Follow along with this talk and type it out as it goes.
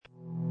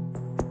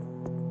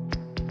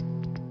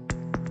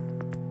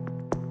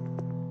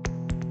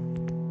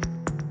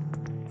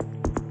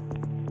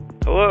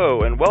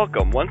Hello, and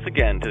welcome once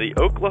again to the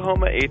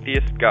Oklahoma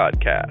Atheist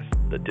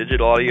Godcast, the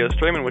digital audio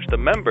stream in which the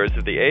members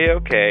of the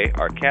AOK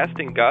are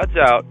casting gods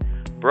out,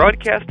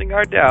 broadcasting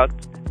our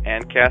doubts,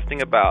 and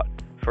casting about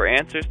for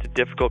answers to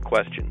difficult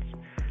questions.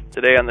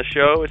 Today on the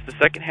show is the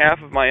second half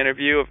of my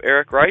interview of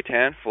Eric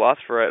Reitan,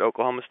 philosopher at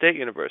Oklahoma State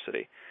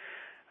University.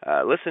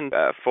 Listen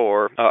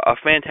for a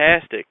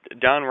fantastic,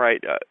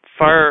 downright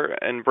fire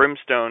and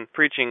brimstone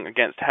preaching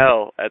against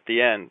hell at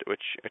the end,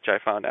 which I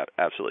found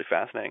absolutely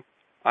fascinating.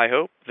 I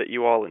hope that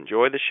you all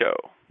enjoy the show.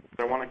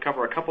 I want to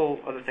cover a couple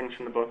other things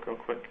from the book real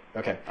quick.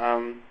 Okay.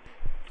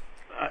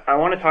 I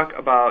want to talk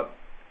about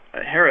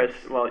Harris.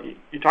 Well,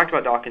 you talked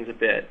about Dawkins a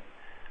bit.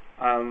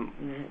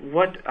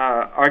 What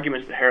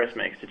arguments that Harris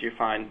makes did you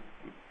find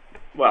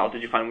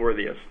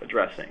worthy of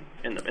addressing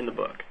in the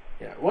book?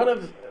 Yeah.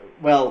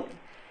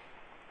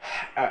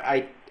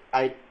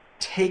 I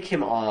take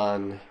him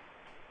on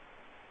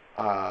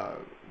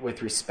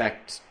with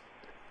respect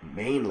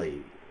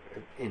mainly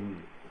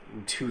in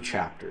two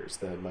chapters,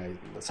 the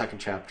second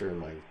chapter and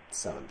my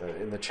seventh.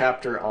 In the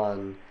chapter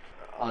on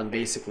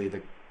basically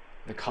the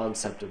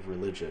concept of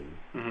religion,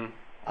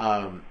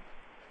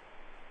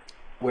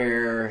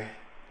 where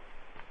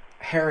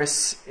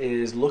Harris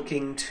is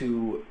looking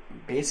to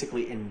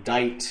basically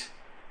indict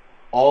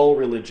all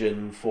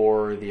religion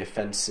for the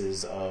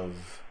offenses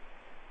of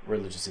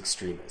religious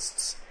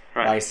extremists,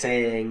 right, by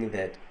saying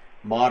that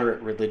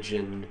moderate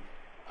religion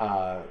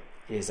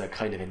is a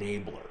kind of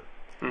enabler.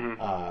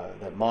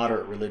 That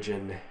moderate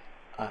religion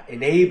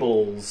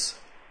enables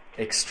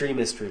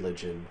extremist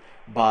religion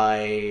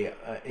by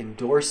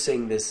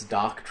endorsing this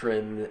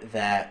doctrine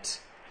that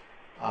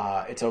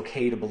it's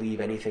okay to believe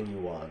anything you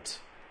want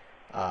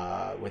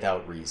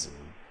without reason.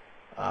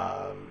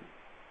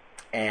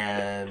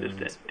 And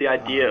just the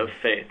idea of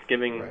faith,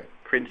 giving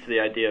credence to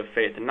the idea of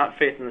faith, and not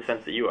faith in the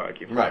sense that you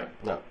argue for. Right,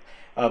 no.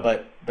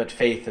 But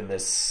faith in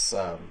this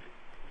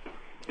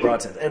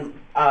broad sense. And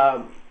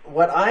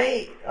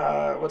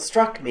what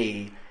struck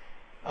me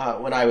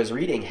when I was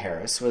reading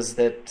Harris was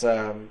that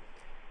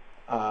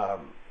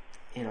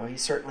he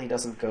certainly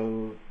doesn't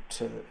go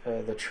to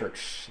the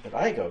church that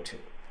I go to.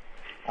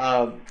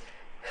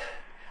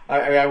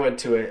 I went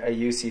to a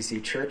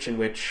UCC church in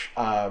which,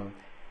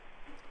 one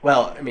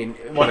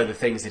of the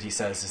things that he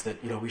says is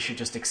that we should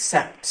just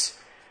accept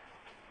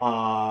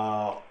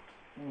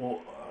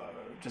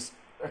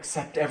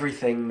accept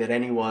everything that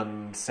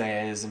anyone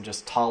says and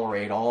just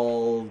tolerate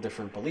all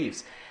different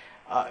beliefs.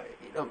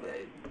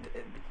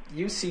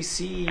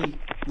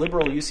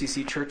 Liberal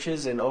UCC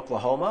churches in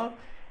Oklahoma,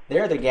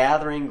 they're the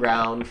gathering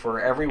ground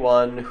for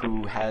everyone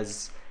who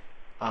has,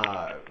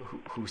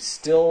 who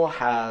still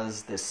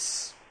has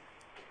this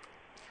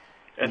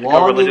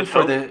longing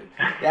for the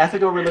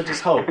ethical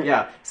religious hope.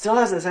 Yeah, still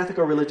has this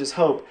ethical religious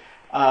hope,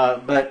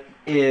 but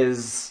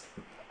is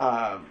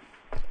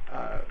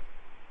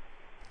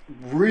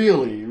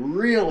really,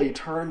 really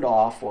turned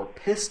off or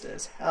pissed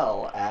as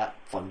hell at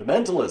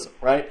fundamentalism,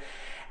 right?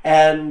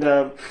 And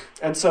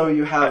so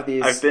you have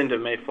these. I've been to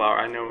Mayflower.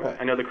 I know. Right.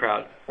 I know the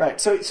crowd. Right.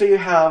 So you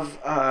have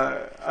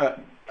a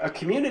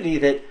community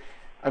that,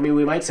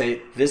 we might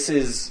say this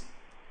is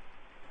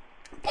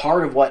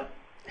part of what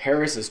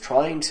Harris is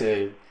trying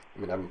to.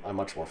 I'm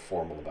much more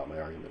formal about my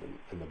argument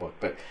in the book,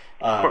 but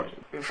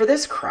for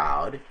this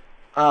crowd,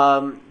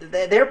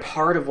 they're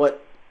part of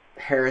what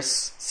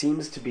Harris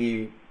seems to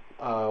be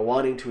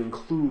wanting to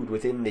include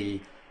within the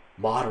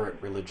moderate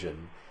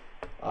religion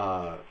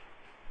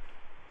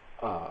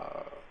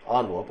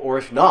envelope, or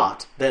if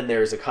not, then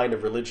there's a kind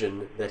of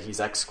religion that he's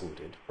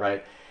excluded,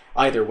 right?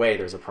 Either way,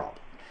 there's a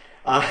problem.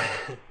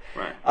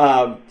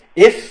 Right.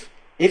 If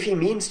he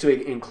means to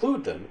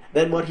include them,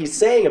 then what he's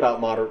saying about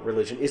moderate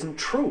religion isn't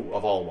true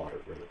of all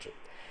moderate religion,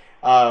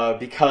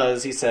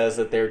 because he says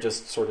that they're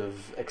just sort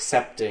of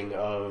accepting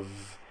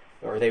of,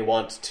 or they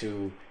want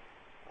to,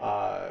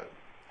 I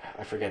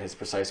forget his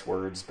precise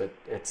words, but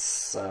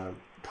it's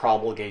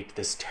promulgate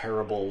this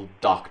terrible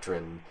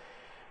doctrine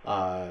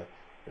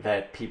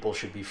that people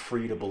should be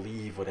free to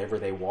believe whatever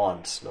they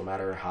want, no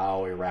matter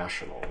how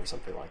irrational, or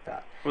something like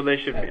that. Well, they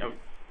should be.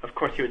 Of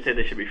course, he would say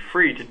they should be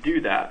free to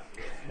do that.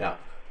 Yeah.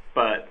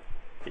 But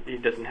he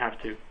doesn't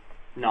have to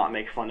not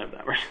make fun of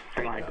them or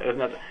something like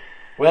that.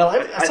 Well,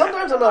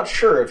 sometimes I'm not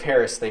sure if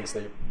Harris thinks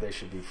they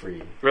should be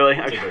free. Really?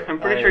 I'm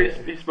pretty sure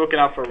he's spoken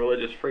out for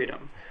religious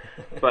freedom.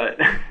 But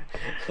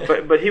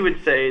he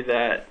would say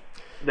that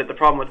the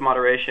problem with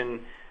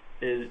moderation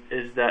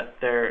is that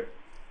they're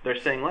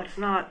saying, let's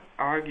not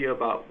argue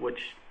about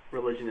which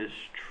religion is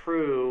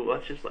true.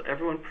 Let's just let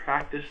everyone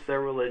practice their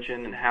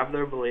religion and have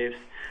their beliefs,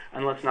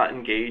 and let's not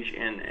engage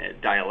in a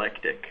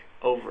dialectic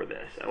over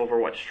this, over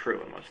what's true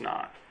and what's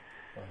not.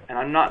 And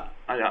I'm not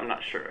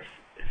sure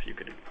if you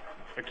could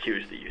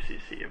accuse the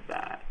UCC of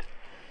that.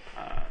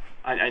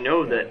 I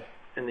know that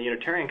in the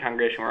Unitarian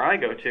congregation where I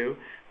go to,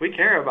 we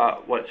care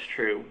about what's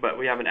true, but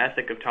we have an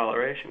ethic of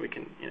toleration. We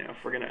can,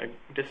 if we're going to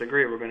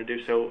disagree, we're going to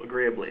do so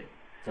agreeably.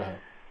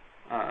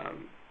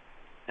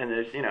 And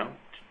there's,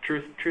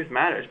 truth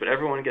matters, but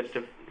everyone gets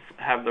to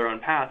have their own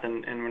path,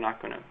 and we're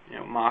not going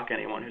to mock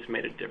anyone who's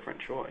made a different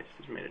choice,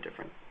 who's made a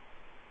different,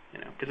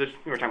 because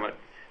we were talking about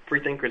free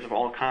thinkers of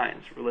all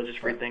kinds, religious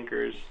free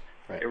thinkers,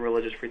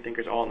 irreligious free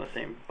thinkers, all in the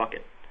same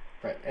bucket.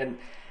 Right,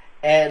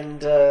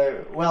 and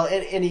well,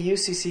 in a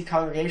UCC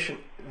congregation,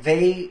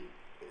 the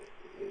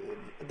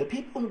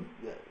people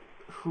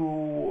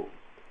who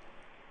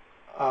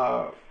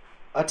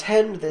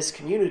attend this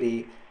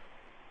community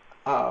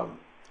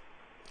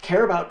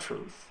care about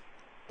truth.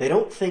 They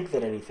don't think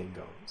that anything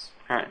goes.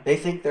 Right. They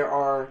think there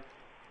are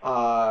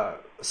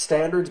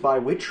standards by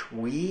which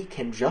we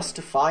can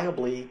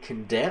justifiably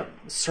condemn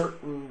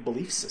certain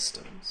belief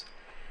systems.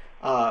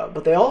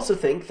 But they also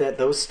think that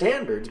those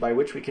standards by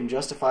which we can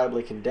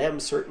justifiably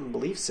condemn certain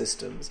belief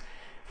systems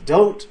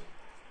don't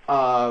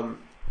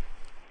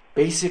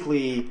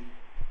basically,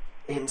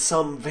 in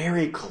some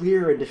very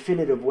clear and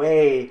definitive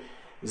way,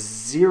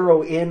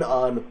 zero in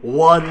on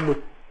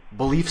one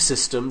belief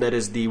system that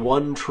is the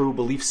one true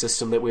belief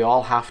system that we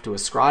all have to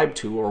ascribe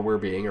to, or we're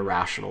being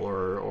irrational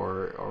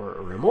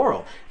or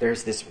immoral.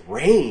 There's this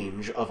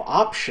range of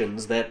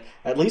options that,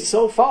 at least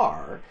so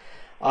far,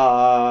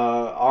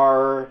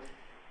 are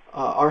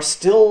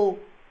still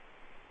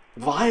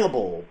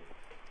viable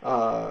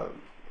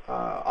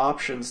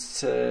options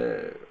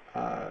to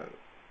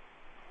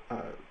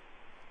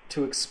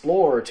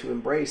explore, to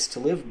embrace, to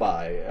live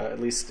by, at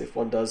least if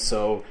one does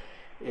so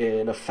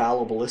in a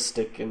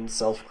fallibilistic and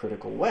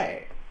self-critical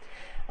way.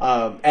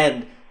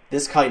 And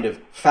this kind of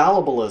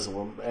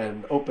fallibilism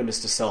and openness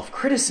to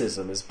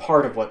self-criticism is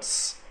part of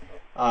what's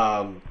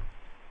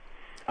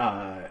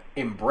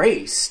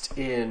embraced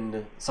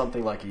in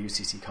something like a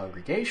UCC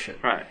congregation.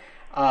 Right.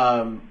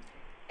 And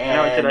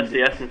I would say that's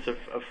the essence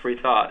of free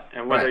thought.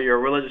 And whether you're a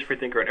religious free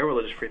thinker or an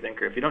irreligious free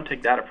thinker, if you don't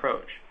take that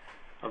approach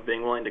of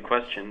being willing to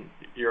question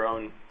your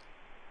own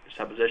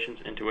suppositions,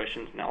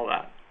 intuitions, and all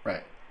that.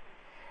 Right.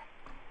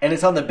 And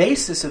it's on the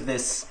basis of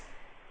this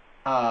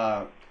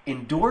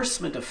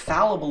endorsement of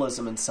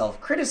fallibilism and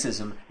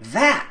self-criticism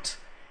that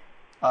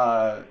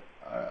a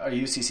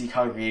UCC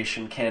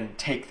congregation can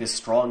take this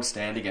strong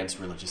stand against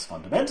religious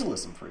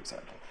fundamentalism, for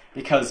example.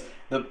 Because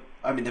the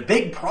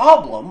big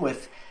problem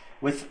with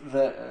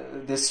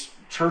this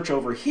church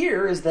over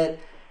here is that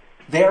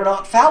they're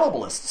not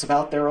fallibilists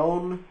about their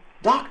own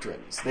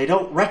doctrines. They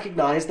don't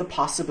recognize the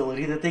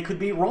possibility that they could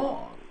be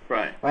wrong.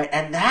 Right,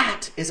 and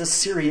that is a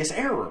serious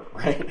error,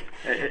 right,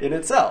 in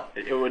itself.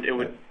 It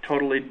would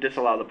totally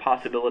disallow the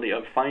possibility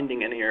of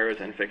finding any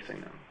errors and fixing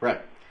them. Right.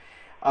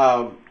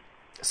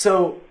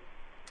 So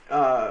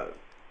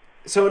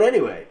in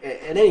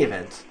any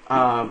event,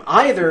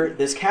 either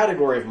this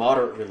category of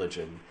moderate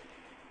religion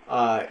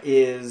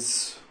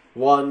is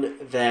one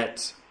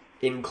that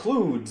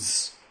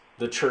includes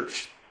the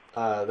church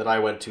that I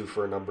went to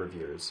for a number of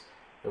years,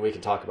 and we can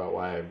talk about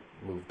why I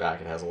moved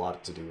back. It has a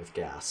lot to do with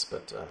gas,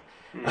 but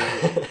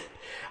it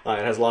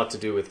has a lot to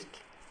do with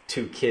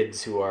two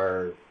kids who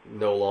are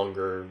no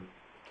longer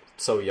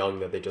so young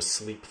that they just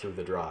sleep through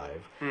the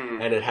drive.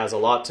 And it has a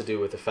lot to do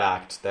with the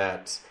fact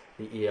that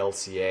the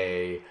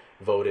ELCA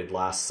voted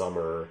last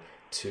summer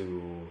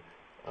to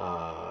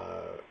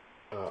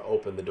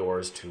open the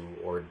doors to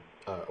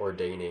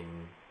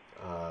ordaining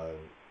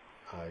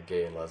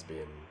gay and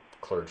lesbian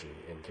clergy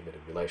in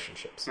committed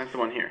relationships. That's the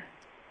one here.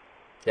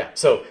 Yeah,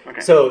 so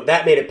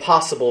that made it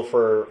possible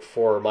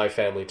for my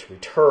family to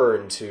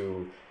return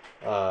to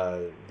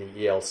the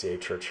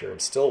ELCA church here in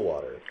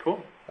Stillwater.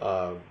 Cool.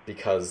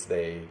 Because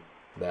they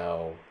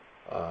now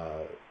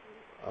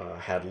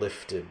had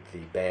lifted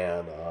the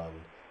ban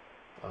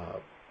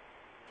on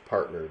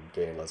partnered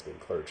gay and lesbian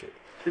clergy.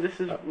 See, this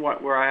is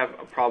where I have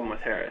a problem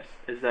with Harris,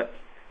 is that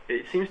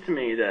it seems to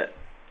me that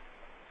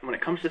when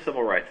it comes to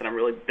civil rights, and I'm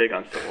really big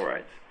on civil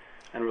rights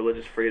and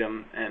religious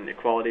freedom and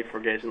equality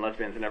for gays and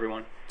lesbians and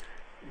everyone,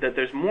 that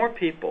there's more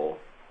people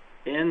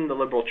in the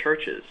liberal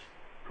churches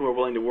who are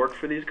willing to work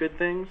for these good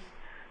things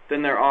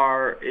than there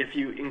are if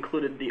you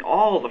included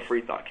all the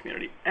free thought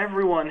community.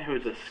 Everyone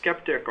who's a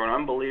skeptic or an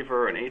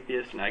unbeliever, an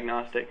atheist, an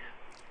agnostic,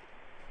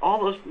 all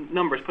those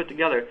numbers put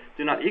together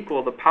do not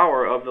equal the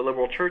power of the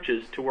liberal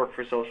churches to work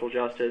for social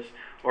justice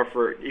or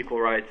for equal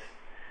rights.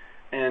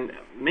 And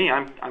me,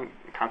 I'm a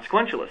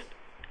consequentialist.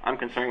 I'm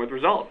concerned with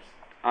results.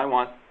 I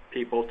want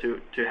people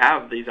to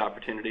have these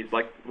opportunities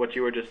like what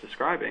you were just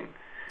describing.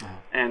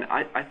 And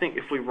I think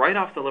if we write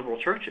off the liberal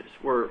churches,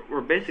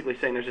 we're basically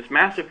saying there's this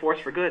massive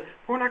force for good,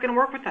 but we're not going to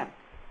work with them.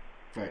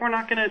 Right. We're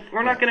not going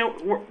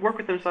to work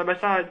with them side by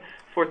side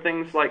for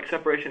things like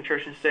separation of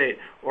church and state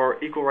or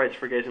equal rights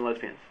for gays and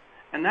lesbians.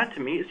 And that to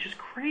me is just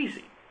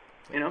crazy.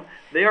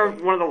 They are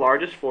one of the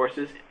largest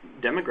forces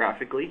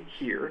demographically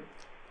here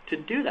to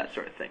do that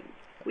sort of thing.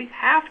 We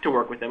have to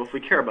work with them if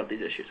we care about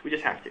these issues. We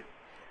just have to.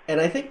 And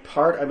I think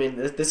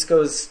this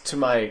goes to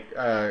my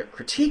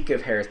critique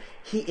of Harris.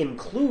 He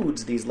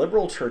includes these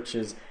liberal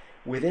churches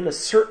within a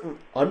certain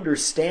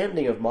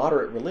understanding of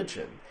moderate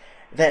religion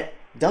that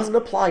doesn't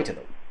apply to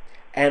them.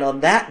 And on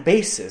that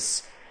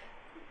basis,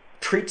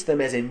 treats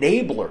them as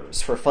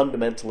enablers for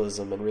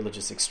fundamentalism and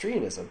religious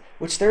extremism,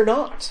 which they're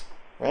not,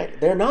 right?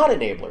 They're not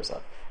enablers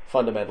of.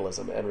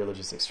 fundamentalism and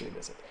religious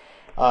extremism.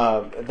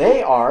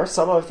 They are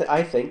some of,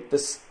 I think,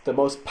 the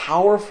most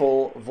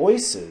powerful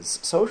voices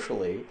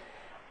socially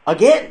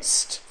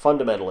against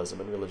fundamentalism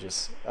and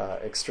religious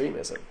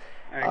extremism.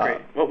 I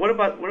agree. Well, what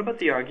about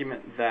the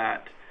argument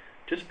that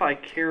just by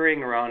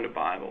carrying around a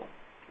Bible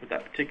with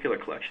that particular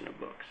collection of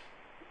books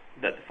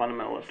that the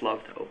fundamentalists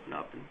love to open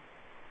up and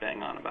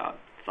bang on about,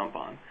 thump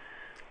on,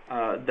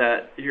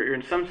 that you're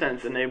in some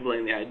sense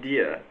enabling the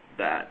idea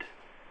that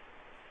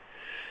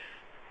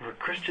we're a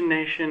Christian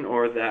nation,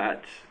 or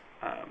that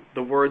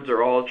the words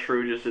are all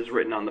true just as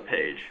written on the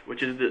page,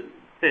 which is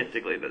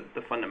basically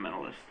the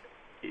fundamentalist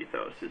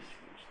ethos. Is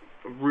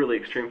a really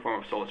extreme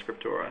form of sola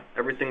scriptura.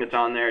 Everything that's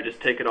on there, just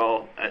take it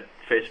all at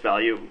face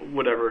value,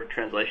 whatever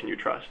translation you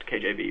trust,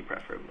 KJV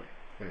preferably.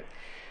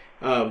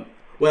 Right.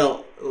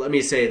 Well, let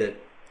me say that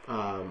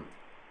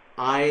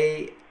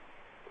I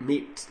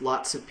meet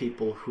lots of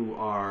people who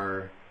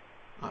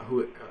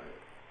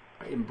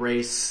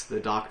embrace the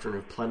doctrine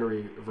of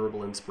plenary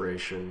verbal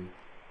inspiration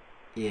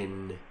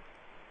in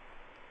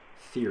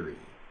theory.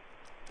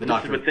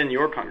 This is within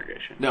your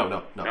congregation?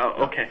 No.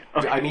 Oh, okay.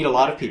 I meet a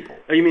lot of people.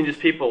 Oh, you mean just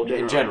people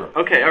generally? In general.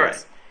 Okay, all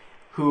right.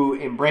 Who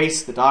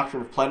embrace the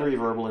doctrine of plenary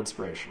verbal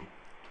inspiration.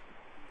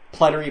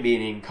 Plenary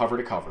meaning cover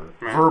to cover.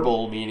 Right.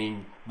 Verbal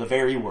meaning the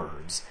very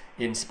words.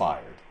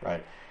 Inspired,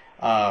 right?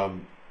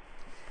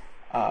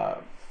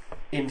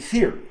 In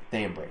theory,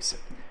 they embrace it.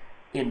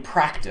 In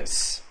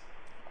practice,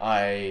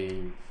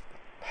 I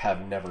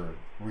have never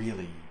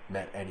really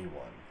met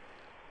anyone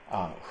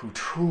who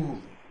truly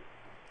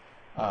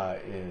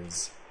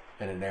is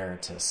an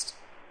inerrantist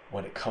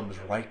when it comes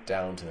right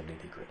down to the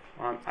nitty-gritty.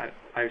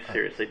 I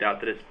seriously doubt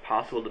that it's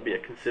possible to be a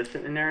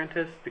consistent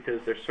inerrantist,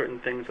 because there's certain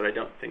things that I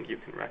don't think you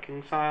can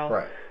reconcile.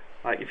 Right.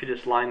 Like if you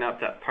just line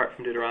up that part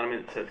from Deuteronomy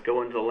that says,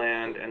 go into the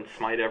land and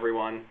smite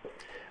everyone,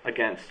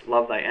 against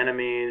love thy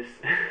enemies.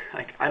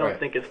 Like I don't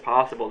think it's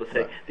possible to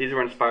say these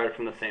were inspired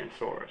from the same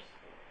source.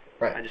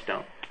 Right. I just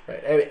don't.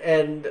 Right.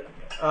 And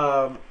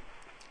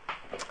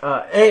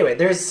anyway,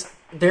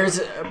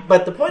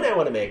 but the point I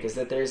want to make is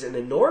that there's an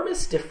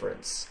enormous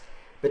difference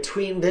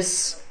between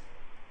this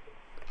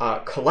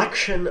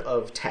collection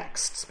of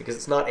texts, because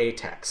it's not a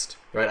text,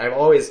 right? I've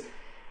always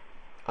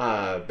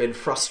been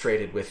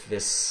frustrated with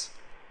this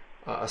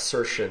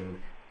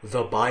assertion,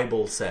 the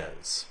Bible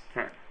says.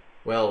 Right.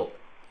 Well,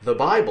 the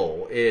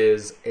Bible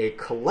is a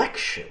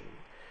collection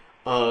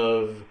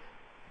of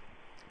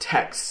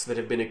texts that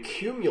have been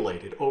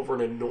accumulated over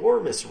an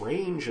enormous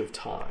range of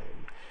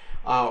time,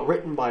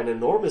 written by an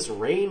enormous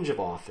range of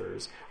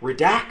authors,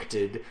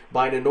 redacted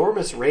by an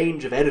enormous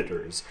range of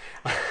editors.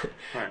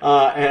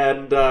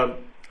 Right.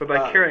 But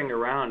by carrying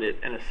around it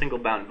in a single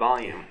bound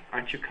volume,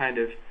 aren't you kind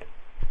of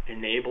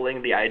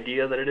enabling the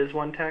idea that it is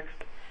one text?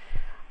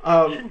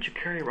 Shouldn't you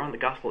carry around the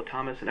Gospel of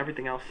Thomas and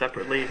everything else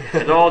separately?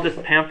 It's all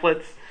just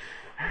pamphlets.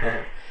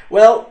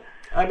 Well,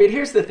 I mean,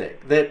 here's the thing,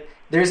 that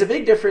there's a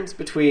big difference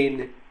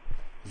between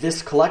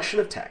this collection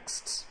of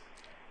texts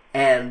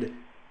and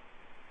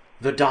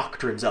the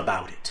doctrines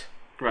about it.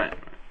 Right.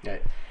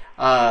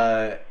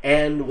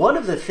 And one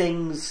of the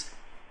things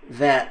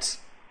that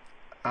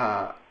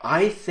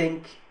I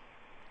think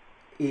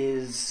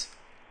is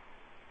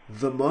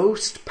the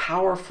most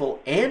powerful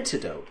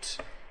antidote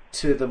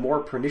to the more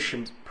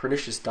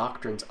pernicious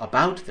doctrines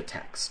about the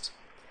text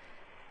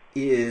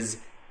is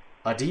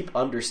a deep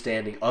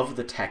understanding of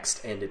the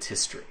text and its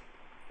history.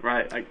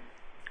 Right. I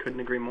couldn't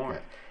agree more.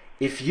 Right.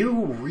 If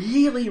you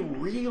really,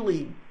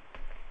 really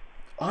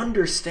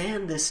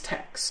understand this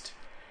text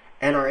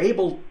and are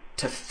able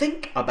to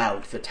think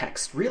about the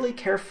text really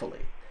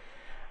carefully,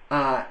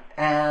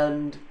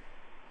 and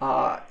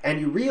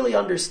you really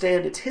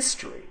understand its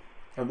history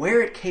and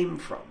where it came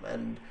from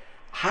and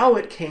how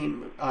it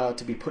came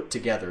to be put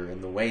together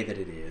in the way that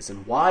it is,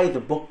 and why the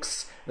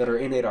books that are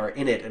in it,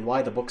 and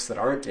why the books that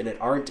aren't in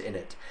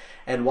it,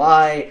 and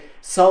why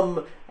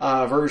some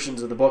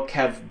versions of the book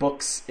have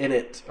books in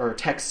it or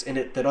texts in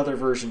it that other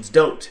versions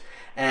don't,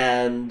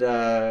 and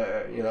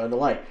and the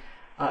like.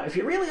 If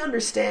you really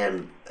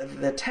understand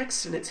the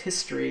text and its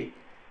history,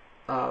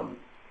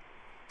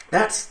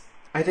 that's,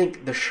 I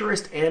think, the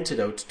surest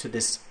antidote to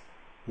this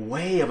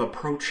way of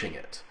approaching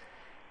it,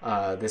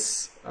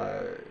 this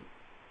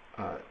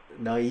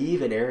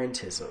naive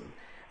inerrantism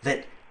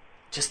that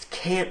just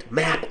can't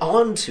map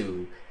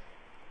onto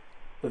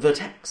the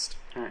text.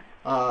 Right.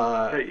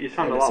 You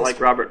sound a lot like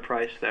Robert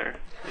Price there.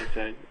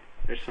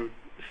 There's some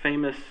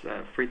famous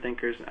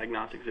freethinkers and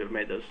agnostics who have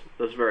made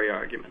those very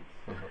arguments,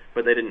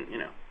 but they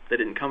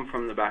didn't come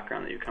from the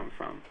background that you come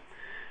from.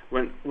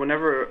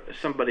 Whenever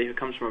somebody who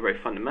comes from a very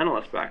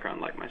fundamentalist background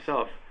like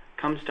myself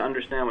comes to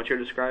understand what you're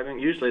describing,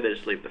 usually they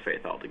just leave the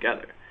faith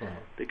altogether,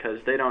 because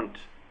they don't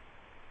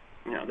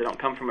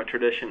come from a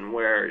tradition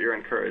where you're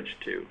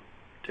encouraged to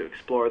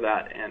explore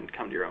that and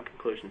come to your own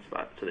conclusions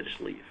about it, so they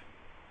just leave.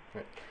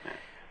 Right. Yeah.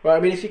 Well,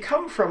 I mean, if you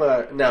come from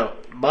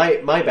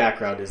my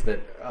background is that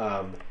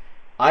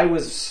I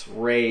was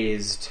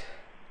raised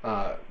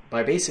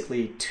by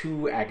basically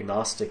two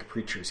agnostic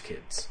preachers'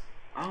 kids.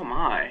 Oh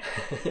my!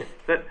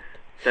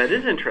 That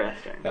is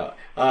interesting. Yeah.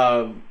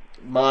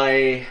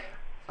 My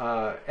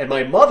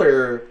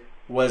mother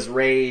was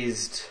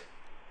raised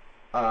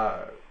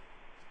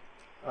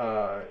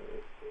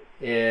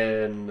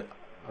in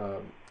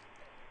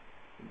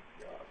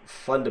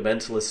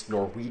fundamentalist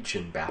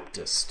Norwegian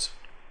Baptist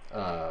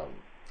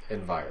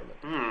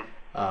environment.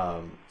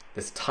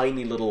 This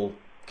tiny little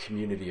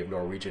community of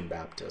Norwegian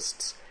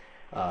Baptists,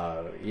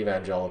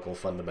 evangelical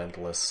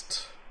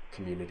fundamentalist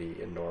community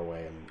in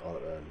Norway, and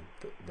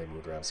they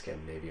moved around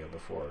Scandinavia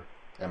before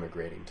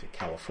emigrating to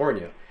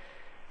California.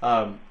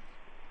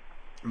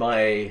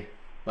 My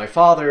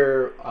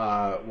father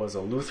was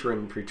a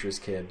Lutheran preacher's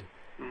kid,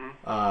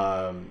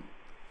 and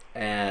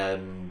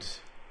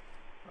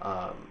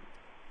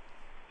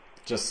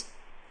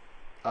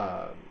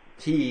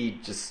he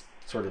just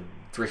sort of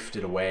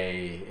drifted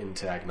away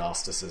into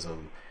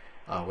agnosticism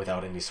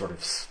without any sort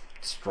of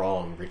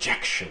strong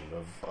rejection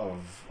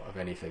of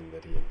anything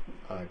that he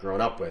had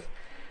grown up with.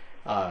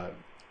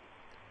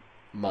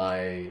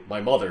 My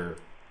mother,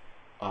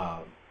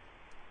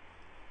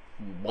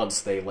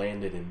 once they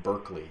landed in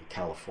Berkeley,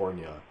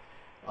 California,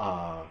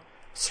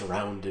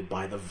 surrounded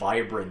by the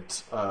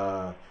vibrant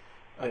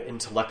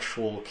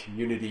intellectual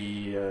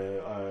community,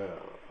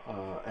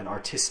 an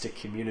artistic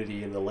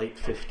community in the late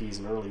 50s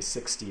and early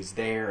 60s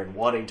there, and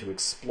wanting to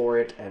explore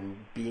it, and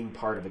being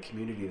part of a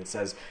community that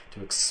says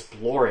to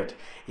explore it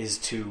is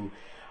to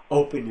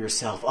open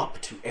yourself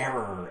up to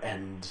error.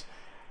 And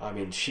I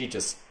mean, she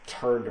just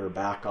turned her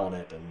back on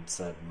it and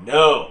said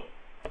no,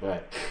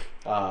 right,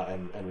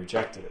 and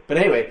rejected it. But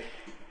anyway,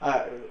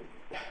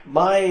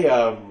 my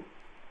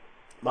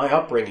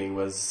upbringing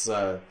was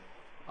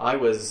I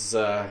was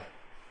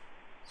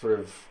sort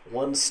of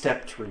one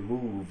step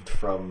removed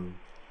from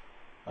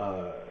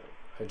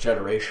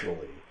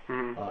generationally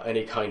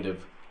any kind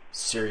of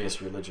serious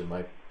religion.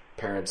 My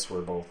parents were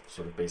both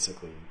sort of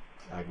basically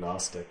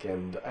agnostic,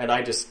 and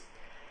I just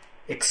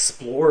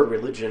explored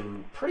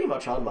religion pretty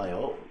much on my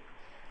own.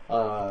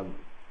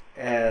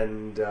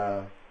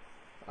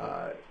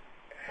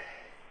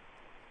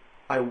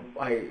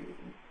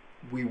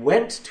 We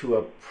went to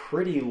a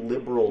pretty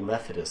liberal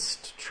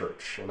Methodist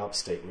church in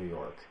upstate New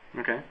York.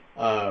 Okay.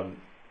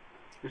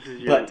 This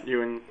is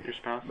you and your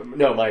spouse?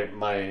 No, my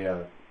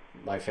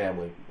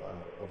family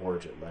of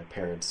origin, my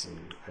parents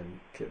and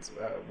kids.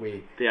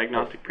 The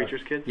agnostic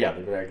preacher's kids? Yeah,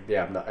 the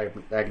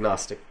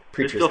agnostic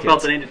preacher's kids. They still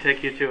felt the need to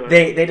take you to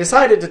They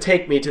decided to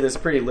take me to this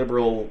pretty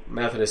liberal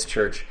Methodist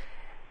church.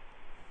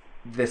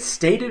 The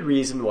stated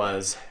reason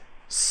was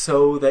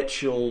so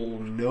that you'll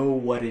know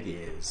what it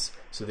is,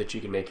 so that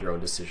you can make your own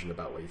decision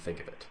about what you think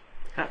of it.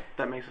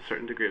 That makes a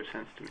certain degree of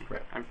sense to me.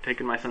 Right. I've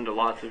taken my son to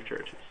lots of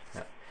churches.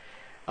 Yeah.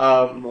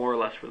 More or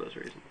less for those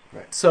reasons.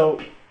 Right.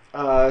 So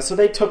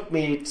they took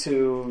me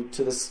to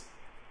this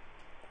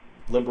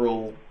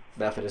liberal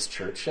Methodist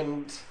church,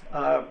 and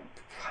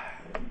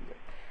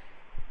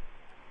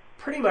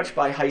pretty much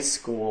by high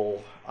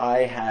school, I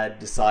had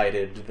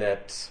decided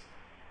that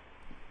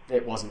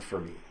it wasn't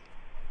for me.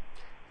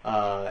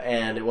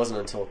 And it wasn't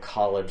until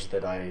college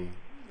that I,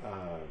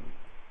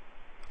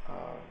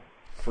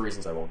 for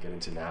reasons I won't get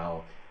into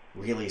now,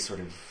 really sort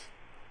of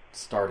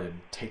started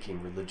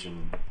taking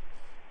religion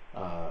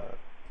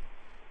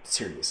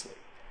seriously.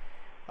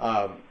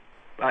 I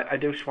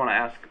do just want to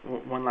ask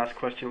one last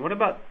question. What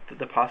about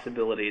the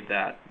possibility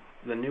that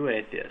the new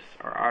atheists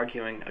are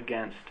arguing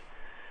against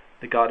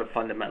the God of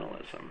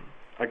fundamentalism,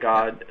 a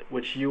God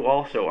which you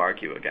also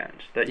argue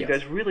against, that you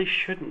guys really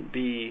shouldn't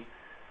be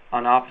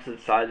on opposite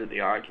sides of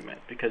the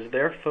argument, because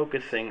they're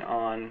focusing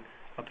on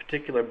a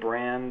particular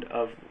brand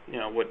of,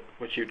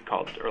 what you'd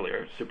called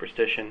earlier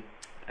superstition,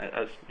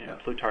 as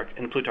Plutarch,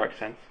 in Plutarch's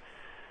sense,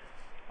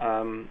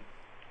 and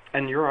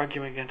you're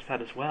arguing against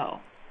that as well.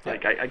 Yeah.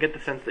 Like I get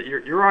the sense that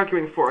you're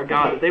arguing for a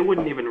God that they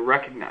wouldn't even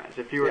recognize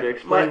if you were to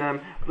explain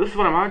them. This is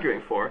what I'm arguing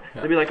for.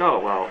 They'd be like,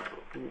 oh well,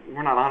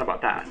 we're not on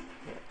about that.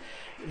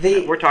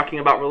 We're talking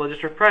about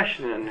religious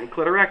repression and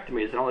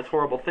clitorectomies and all these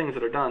horrible things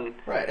that are done.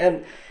 Right,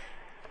 and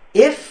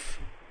if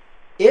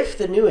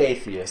the new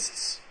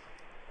atheists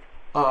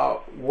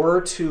were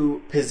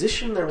to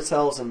position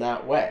themselves in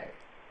that way,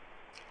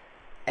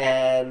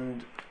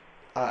 and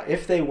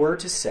if they were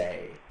to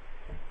say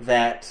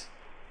that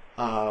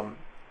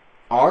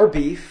our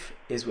beef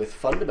is with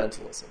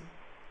fundamentalism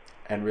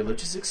and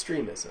religious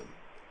extremism,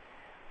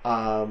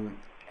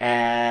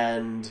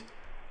 and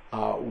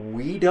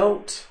we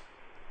don't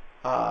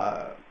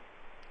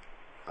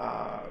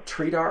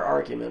treat our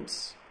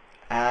arguments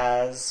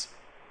as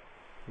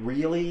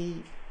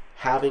really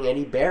having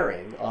any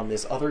bearing on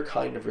this other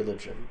kind of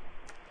religion,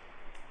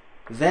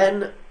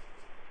 then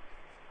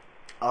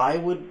I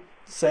would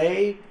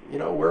say,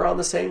 we're on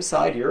the same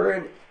side. You're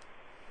an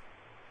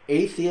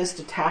atheist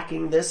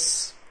attacking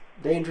this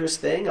dangerous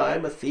thing.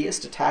 I'm a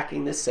theist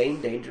attacking this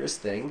same dangerous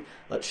thing.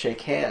 Let's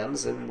shake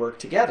hands and work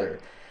together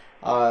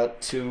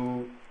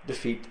to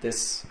defeat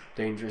this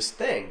dangerous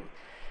thing.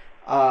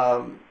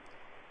 But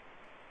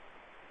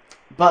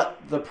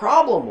the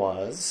problem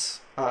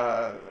was,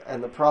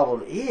 and the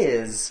problem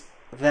is,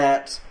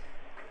 that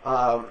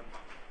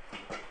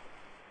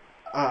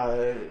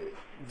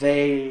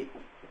they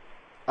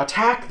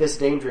attack this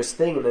dangerous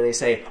thing, and then they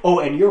say, "Oh,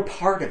 and you're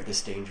part of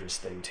this dangerous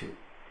thing too."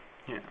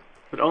 Yeah,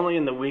 but only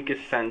in the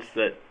weakest sense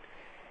that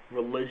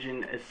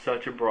religion is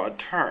such a broad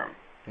term.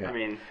 Yeah. I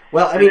mean,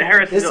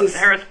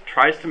 Harris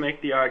tries to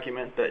make the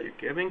argument that you're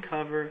giving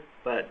cover,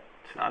 but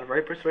it's not a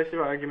very persuasive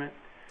argument.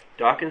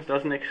 Dawkins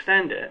doesn't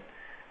extend it.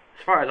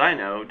 As far as I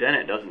know,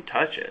 Dennett doesn't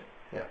touch it.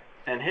 Yeah.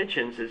 And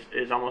Hitchens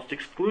is almost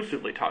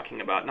exclusively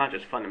talking about not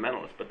just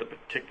fundamentalists, but the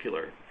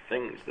particular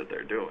things that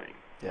they're doing.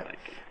 Yeah.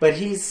 But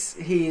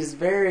he's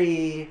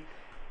very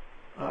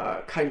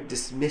kind of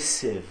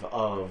dismissive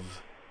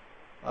of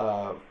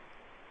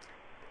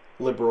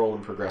liberal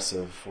and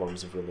progressive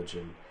forms of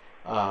religion.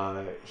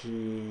 There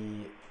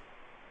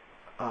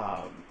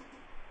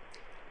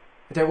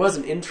was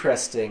an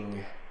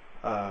interesting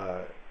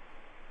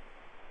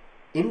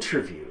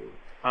interview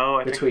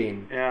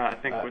between. I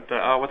think with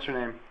the what's her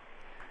name?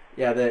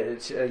 Yeah,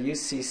 a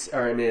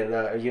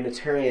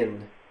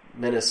Unitarian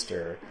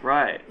minister,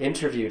 right,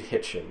 interviewed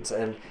Hitchens,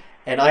 and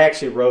I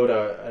actually wrote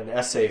an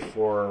essay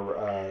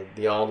for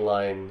the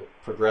online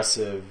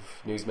progressive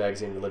news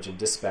magazine Religion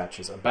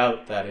Dispatches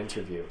about that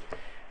interview.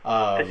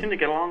 They seem to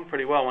get along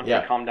pretty well once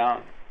they calm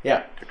down. Yeah,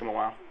 it took them a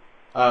while.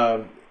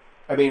 I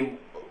mean,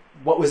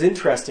 what was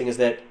interesting is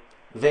that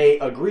they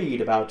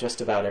agreed about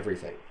just about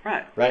everything.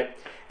 Right.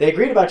 They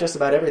agreed about just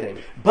about everything,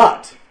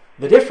 but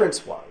the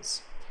difference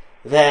was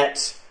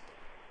that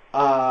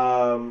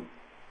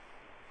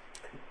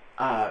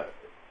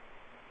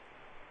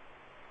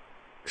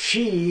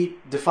she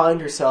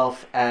defined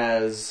herself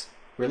as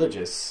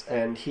religious,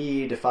 and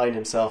he defined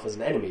himself as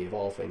an enemy of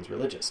all things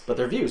religious. But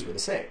their views were the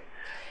same.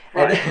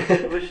 Right.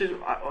 Which is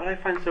what I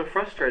find so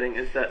frustrating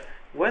is that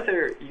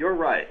whether you're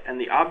right and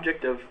the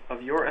object of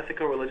your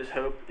ethical religious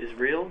hope is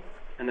real,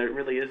 and there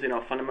really is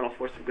a fundamental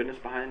force of goodness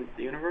behind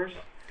the universe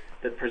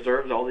that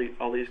preserves all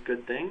these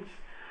good things,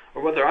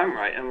 or whether I'm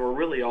right and we're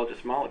really all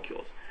just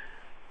molecules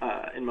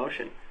in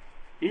motion.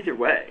 Either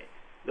way,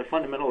 the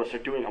fundamentalists are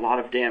doing a lot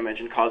of damage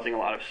and causing a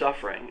lot of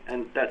suffering,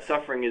 and that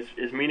suffering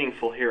is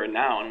meaningful here and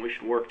now, and we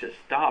should work to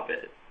stop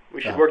it. We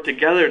should work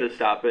together to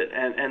stop it,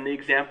 and the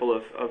example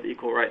of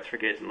equal rights for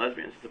gays and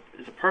lesbians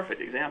is a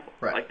perfect example.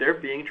 Right. Like, they're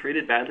being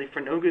treated badly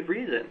for no good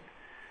reason,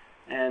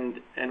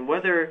 and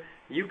whether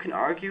you can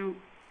argue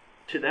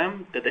to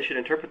them that they should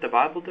interpret the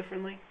Bible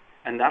differently,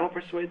 and that'll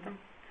persuade them,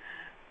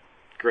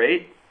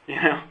 great.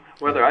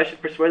 Whether I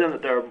should persuade them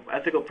that there are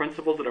ethical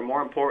principles that are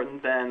more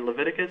important than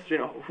Leviticus,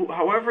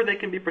 however they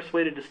can be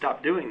persuaded to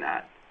stop doing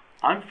that,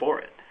 I'm for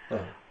it.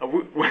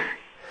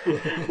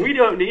 We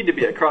don't need to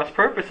be at cross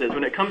purposes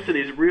when it comes to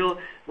these real,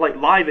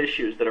 live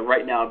issues that are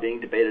right now being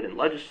debated in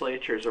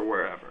legislatures or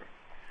wherever.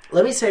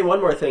 Let me say one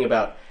more thing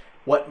about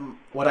what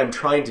I'm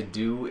trying to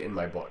do in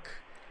my book.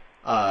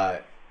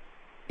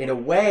 In a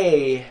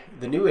way,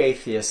 the New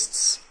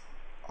Atheists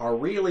are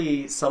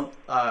really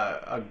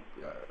a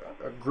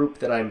group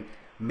that I'm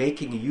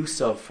making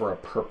use of for a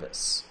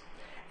purpose.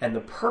 And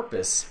the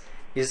purpose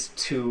is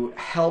to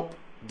help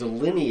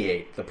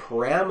delineate the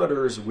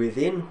parameters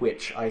within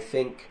which I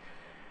think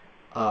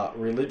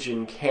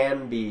religion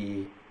can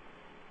be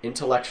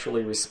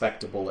intellectually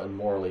respectable and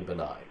morally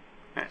benign.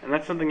 And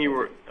that's something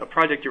a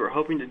project you were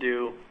hoping to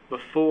do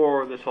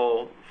before this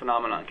whole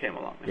phenomenon came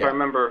along, if I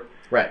remember.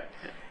 Right.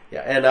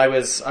 Yeah, and I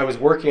was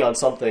working on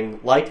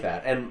something like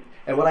that, and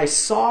what I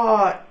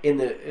saw in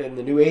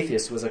the New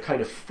Atheist was a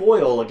kind of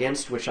foil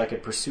against which I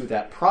could pursue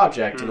that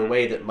project in a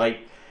way that might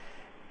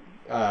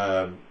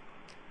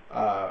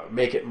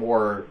make it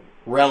more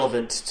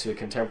relevant to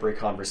contemporary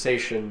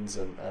conversations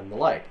and the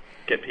like.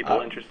 Get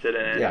people interested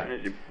in it. Yeah.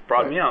 You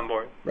brought me on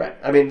board. Right.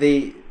 I mean,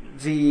 the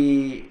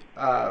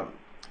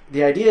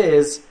idea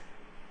is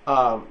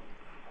the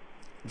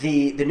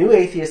New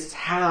Atheists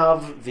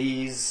have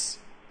these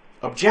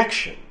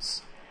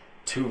objections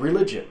to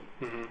religion.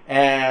 Mm-hmm.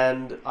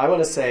 And I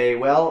want to say,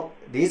 well,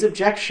 these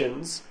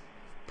objections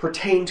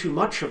pertain to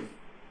much of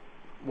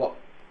what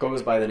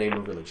goes by the name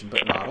of religion,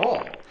 but not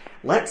all.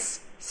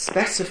 Let's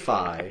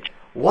specify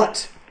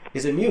what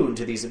is immune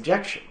to these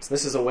objections.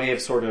 This is a way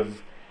of sort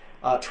of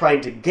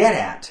trying to get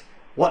at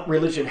what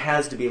religion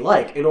has to be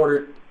like in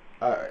order,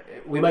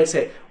 we might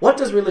say, what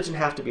does religion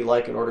have to be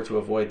like in order to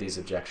avoid these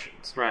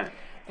objections? Right.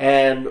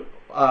 And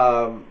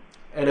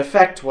in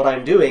effect, what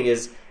I'm doing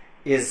is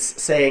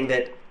saying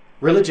that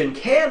religion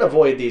can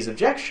avoid these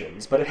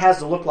objections, but it has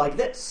to look like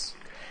this.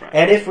 Right.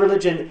 And if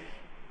religion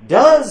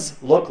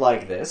does look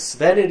like this,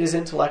 then it is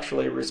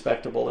intellectually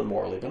respectable and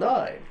morally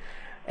benign.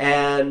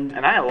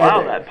 And I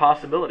allow that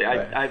possibility.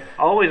 Right. I've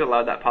always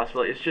allowed that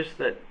possibility. It's just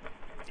that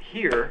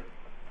here,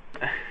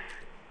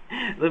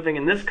 living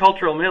in this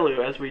cultural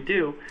milieu as we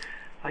do,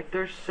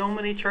 there's so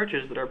many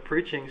churches that are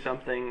preaching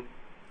something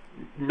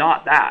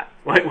not that,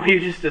 like what you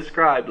just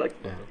described.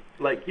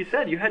 Like you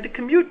said, you had to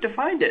commute to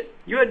find it.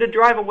 You had to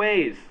drive a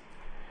ways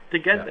to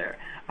get there.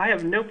 I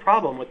have no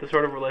problem with the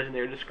sort of religion that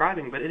you're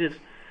describing, but it is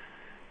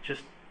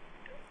just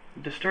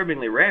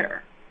disturbingly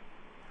rare.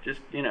 Just,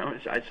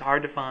 it's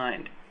hard to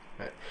find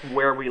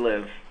where we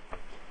live.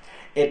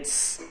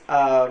 It's,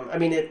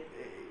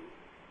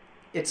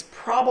 it's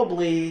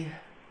probably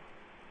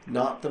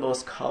not the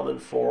most common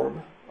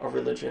form of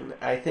religion.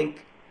 I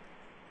think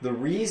the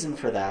reason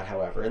for that,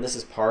 however, and this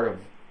is part of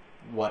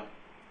what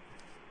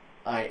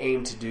I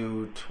aim to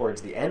do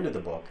towards the end of the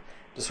book,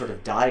 to sort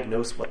of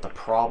diagnose what the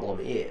problem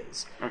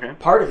is. Okay.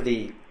 Part of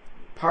the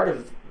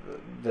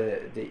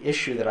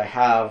issue that I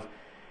have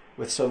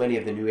with so many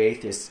of the new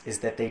atheists is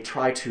that they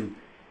try to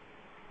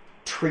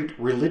treat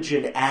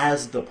religion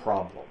as the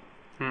problem,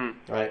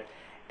 right?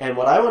 And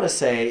what I want to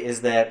say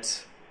is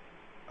that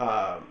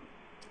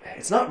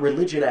it's not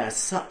religion as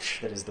such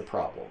that is the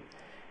problem.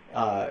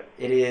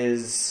 It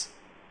is,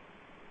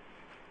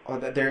 or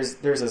that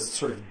there's a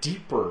sort of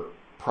deeper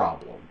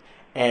problem,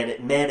 and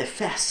it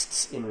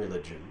manifests in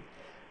religion.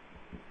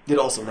 It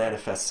also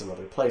manifests in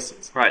other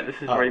places. Right. This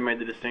is where you made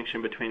the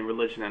distinction between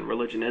religion and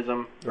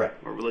religionism. Right.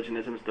 Where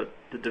religionism is the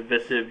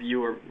divisive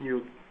you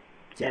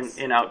Yes.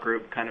 in out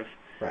group kind of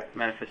Right.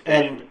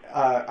 manifestation. And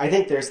I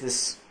think there's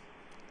this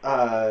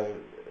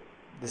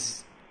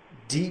this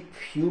deep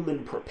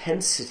human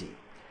propensity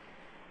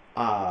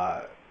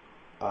for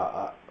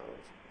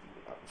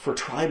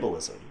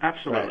tribalism.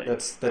 Absolutely. Right?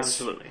 That's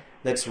Absolutely.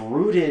 That's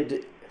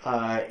rooted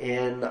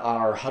in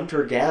our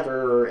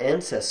hunter-gatherer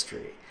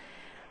ancestry.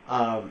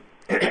 And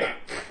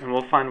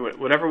we'll find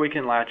whatever we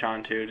can latch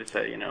onto to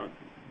say,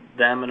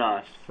 them and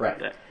us.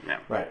 Right. Yeah.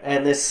 Right.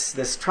 And this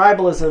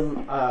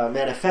tribalism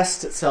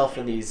manifests itself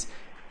in these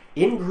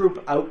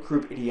in-group,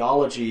 out-group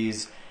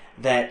ideologies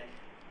that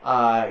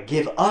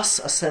give us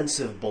a sense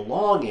of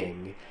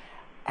belonging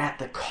at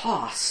the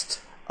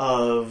cost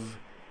of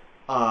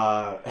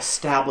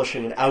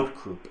establishing an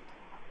out-group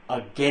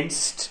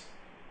against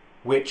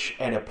which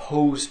and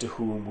opposed to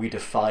whom we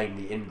define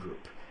the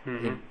in-group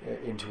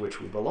into which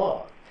we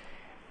belong.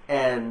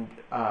 And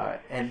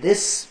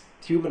this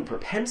human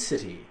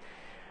propensity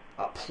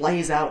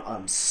plays out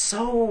on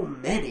so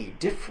many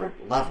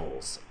different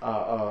levels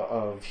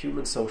of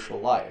human social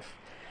life,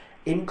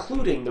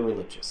 including the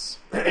religious.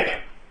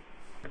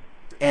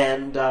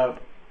 And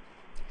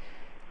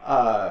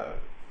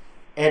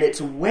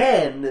it's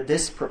when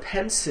this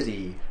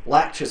propensity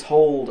latches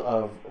hold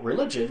of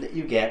religion that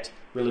you get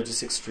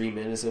religious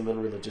extremism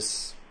and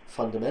religious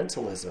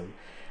fundamentalism.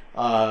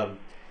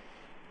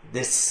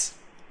 This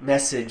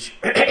message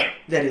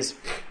that is,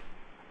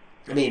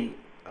 you're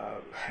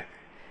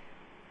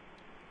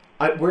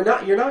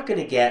not going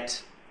to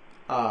get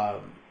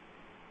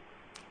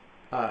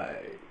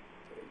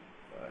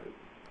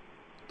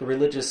the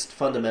religious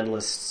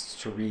fundamentalists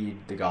to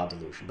read The God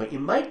Delusion, but you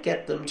might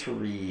get them to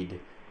read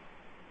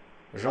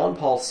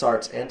Jean-Paul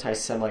Sartre's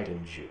Anti-Semite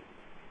and Jew.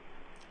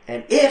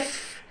 And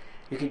if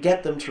you could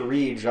get them to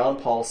read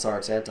Jean-Paul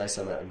Sartre's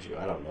Anti-Semite and Jew,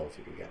 I don't know if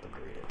you could get them to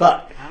read it,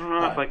 but I don't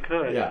know if I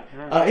could. Yeah,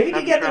 if you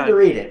could get them to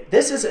read it,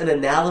 this is an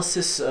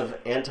analysis of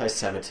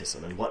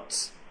anti-Semitism and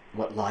what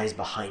lies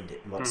behind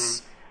it and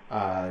what's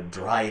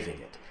driving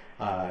it.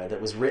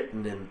 That was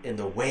written in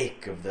the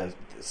wake of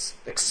this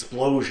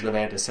explosion of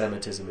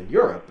anti-Semitism in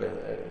Europe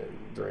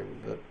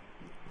during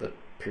the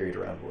period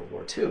around World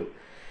War II.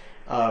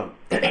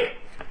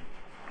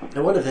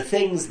 And one of the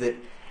things that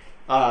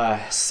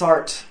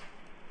Sartre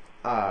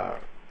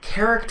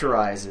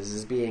characterizes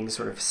as being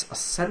sort of a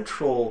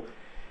central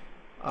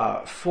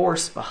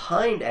force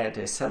behind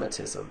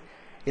anti-Semitism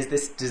is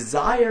this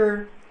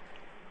desire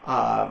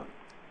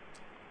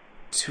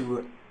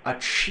to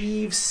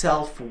achieve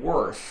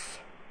self-worth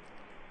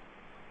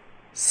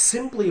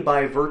simply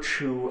by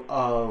virtue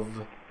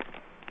of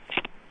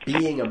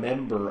being a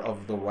member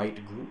of the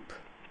right group.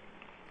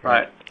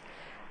 Right.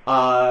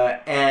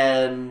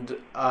 And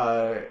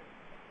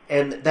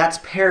that's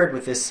paired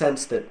with this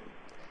sense that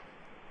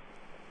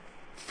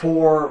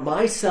for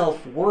my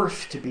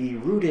self-worth to be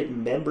rooted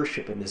in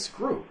membership in this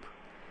group,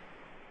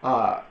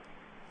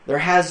 there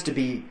has to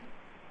be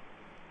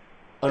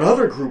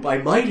another group I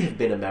might have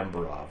been a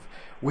member of,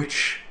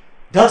 which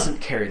doesn't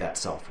carry that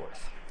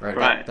self-worth,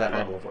 right? That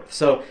level of worth.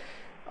 So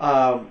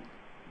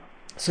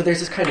there's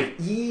this kind of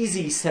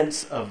easy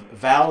sense of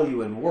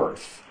value and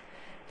worth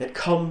that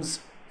comes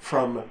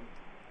from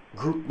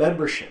group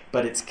membership,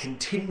 but it's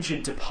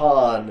contingent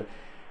upon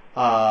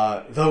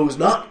those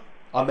not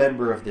a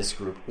member of this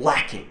group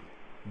lacking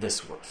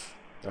this worth,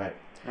 right?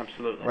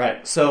 Absolutely.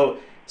 Right. So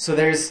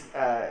there's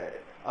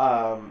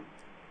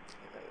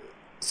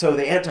so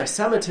the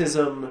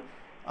anti-Semitism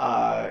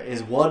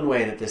is one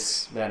way that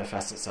this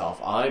manifests itself.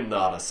 I'm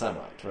not a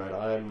Semite, right?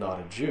 I'm not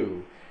a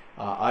Jew.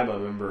 I'm a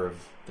member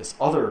of this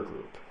other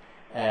group,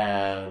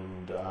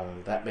 and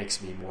that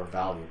makes me more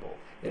valuable.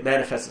 It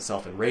manifests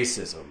itself in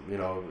racism.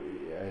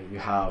 You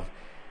have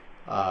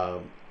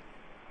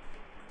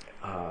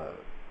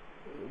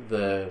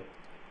the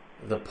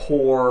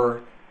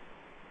poor,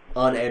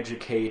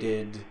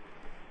 uneducated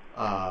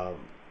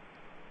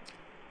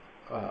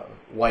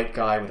white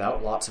guy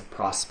without lots of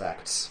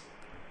prospects,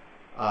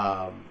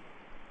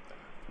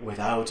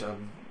 without a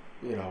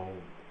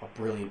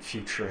brilliant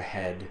future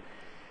ahead,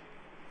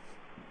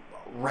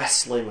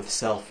 wrestling with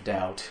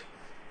self-doubt,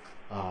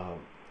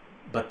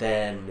 but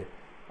then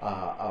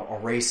a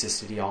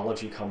racist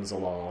ideology comes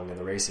along, and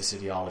the racist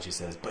ideology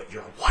says, "But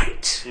you're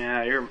white."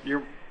 Yeah,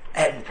 you're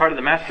And, part of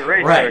the master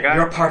race, right? guy.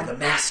 You're part of the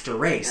master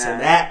race,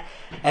 Yeah.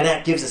 and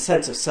that gives a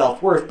sense of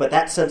self-worth. But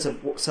that sense of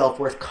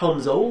self-worth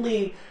comes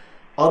only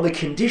on the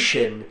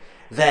condition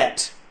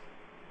that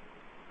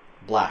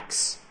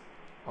blacks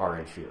are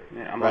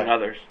inferior, among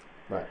others.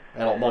 Right,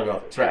 and among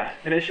others, right. Yeah.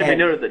 And it should be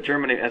noted that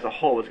Germany as a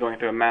whole was going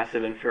through a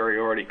massive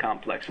inferiority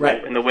complex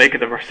Right. in the wake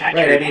of the Versailles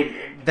Right, I Treaty. mean,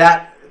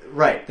 that,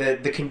 right,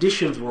 the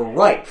conditions were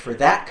right for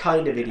that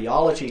kind of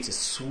ideology to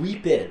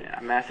sweep in. Yeah,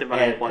 massive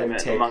and unemployment,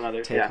 take, among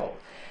others. take Yeah. hold.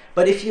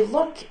 But if you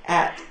look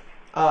at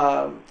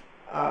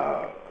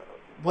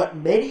what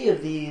many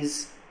of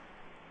these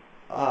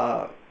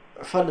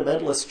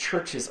fundamentalist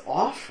churches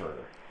offer,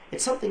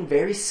 it's something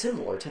very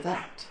similar to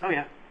that. Oh,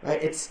 yeah.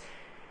 Right? It's,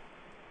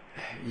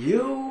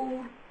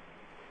 you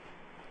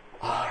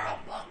are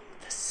among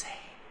the saved.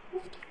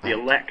 The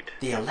elect.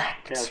 The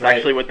elect. Yeah, that's right?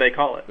 actually what they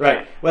call it.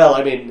 Right. Well,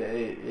 I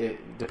mean,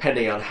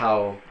 depending on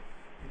how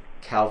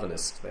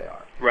Calvinist they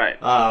are.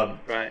 Right.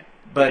 Right.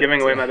 But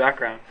giving away my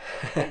background.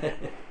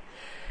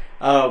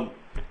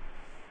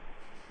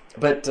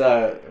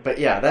 But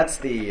yeah, that's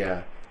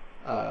the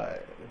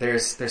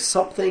there's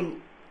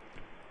something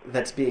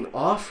that's being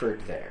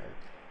offered there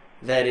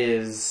that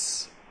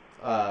is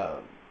a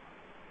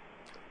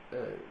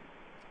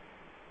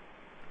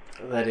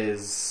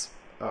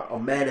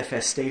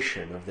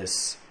manifestation of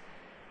this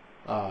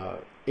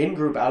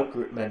in-group,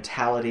 out-group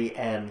mentality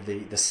and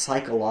the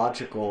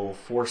psychological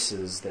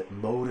forces that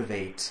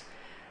motivate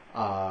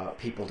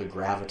people to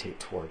gravitate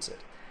towards it.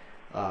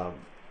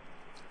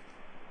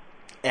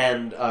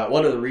 And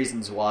one of the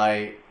reasons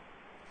why,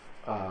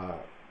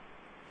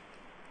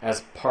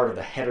 as part of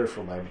the header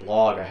for my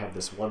blog, I have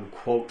this one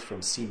quote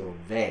from Simone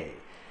Weil,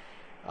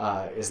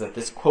 is that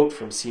this quote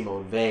from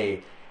Simone Weil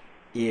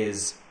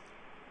is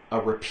a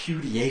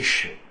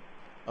repudiation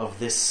of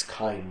this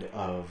kind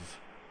of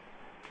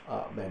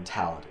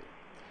mentality.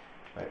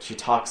 Right? She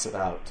talks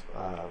about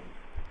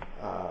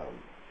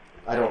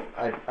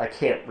I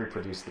can't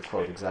reproduce the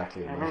quote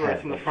exactly in I my remember head.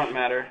 it's in the front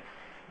matter.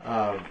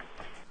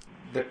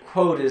 The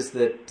quote is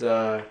that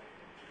the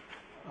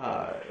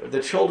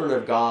children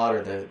of God,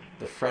 or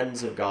the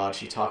friends of God,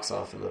 she talks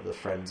often of the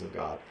friends of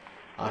God,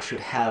 should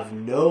have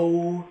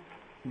no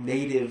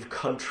native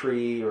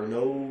country or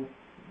no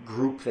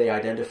group they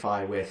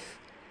identify with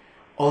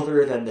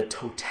other than the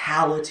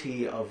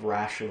totality of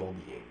rational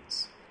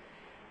beings.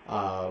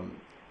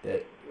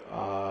 That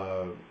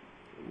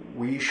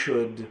we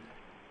should...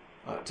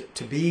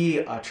 to be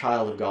a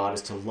child of God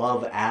is to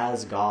love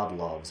as God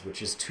loves,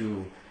 which is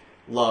to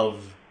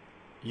love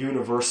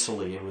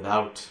universally and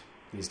without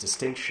these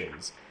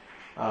distinctions.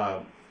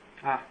 Here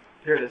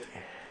it is.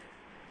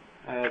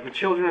 The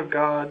children of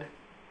God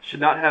should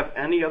not have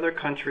any other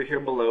country here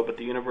below but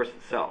the universe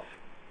itself,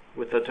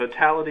 with the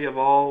totality of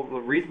all the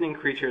reasoning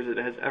creatures it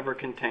has ever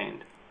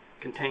contained,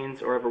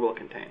 contains, or ever will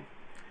contain.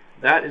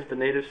 That is the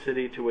native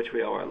city to which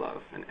we owe our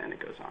love. And it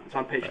goes on. It's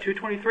on page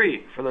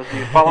 223 for those of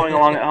you following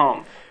along at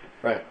home.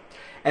 Right.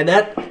 And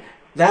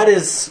that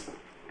is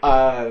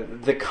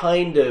the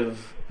kind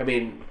of, I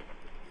mean,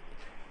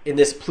 in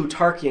this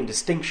Plutarchian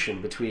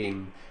distinction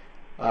between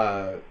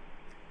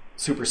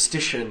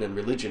superstition and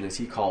religion, as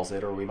he calls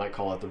it, or we might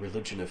call it the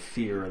religion of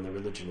fear and the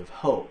religion of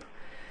hope,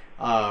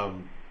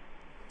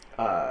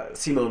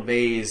 Simone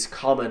Weil's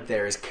comment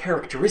there is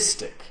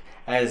characteristic,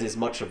 as is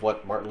much of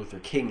what Martin Luther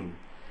King's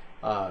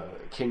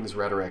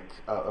rhetoric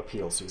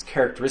appeals to. Is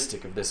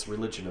characteristic of this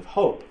religion of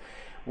hope,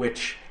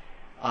 which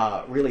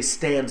really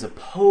stands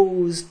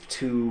opposed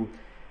to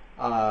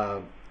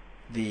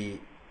the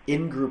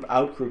in-group,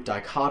 out-group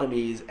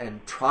dichotomies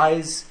and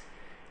tries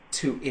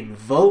to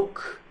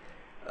invoke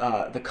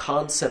the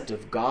concept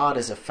of God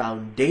as a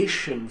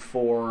foundation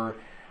for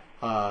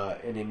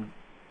an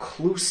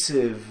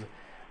inclusive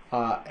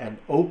and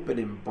open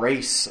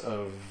embrace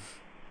of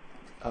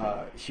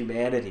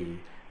humanity,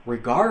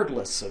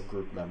 regardless of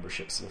group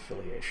memberships and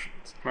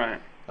affiliations.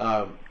 Right.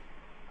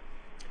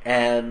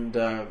 And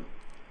of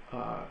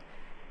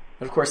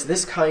course,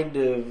 this kind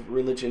of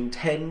religion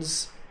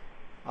tends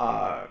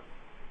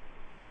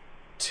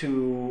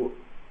to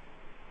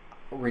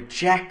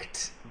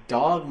reject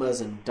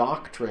dogmas and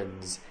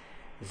doctrines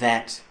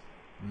that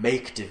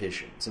make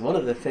divisions. And one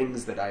of the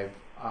things that I've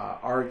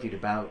argued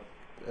about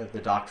the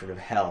doctrine of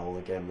hell,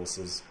 again, this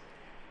is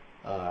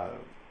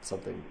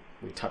something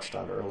we touched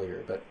on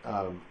earlier, but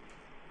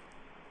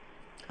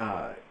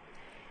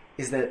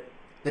is that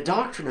the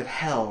doctrine of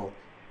hell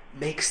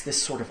makes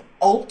this sort of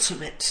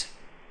ultimate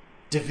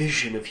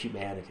division of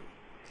humanity.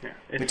 Yeah.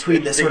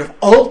 Between the sort of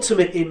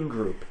ultimate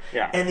in-group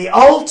and the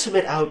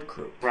ultimate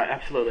out-group. Right,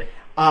 absolutely.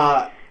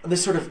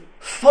 This sort of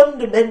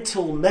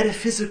fundamental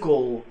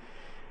metaphysical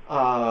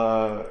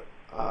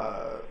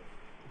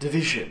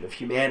division of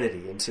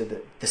humanity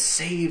into the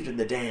saved and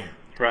the damned.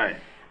 Right.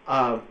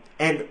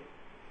 And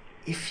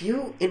if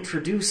you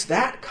introduce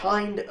that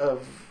kind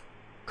of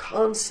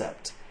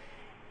concept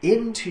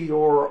into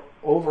your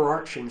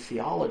overarching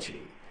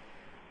theology,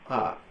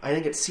 I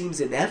think it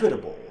seems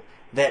inevitable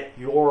that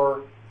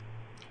your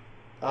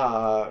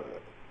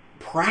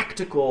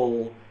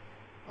practical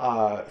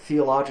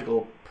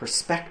theological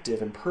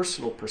perspective and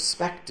personal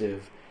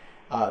perspective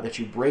that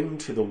you bring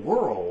to the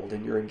world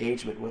in your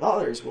engagement with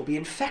others will be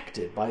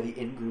infected by the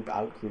in-group,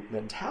 out-group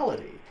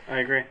mentality. I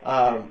agree.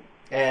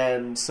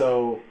 And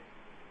so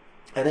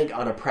I think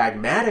on a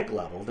pragmatic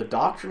level, the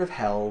doctrine of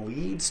hell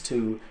leads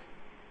to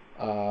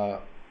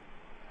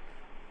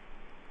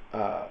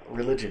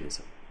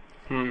religionism.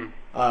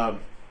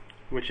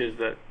 Which is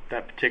that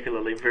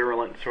particularly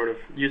virulent sort of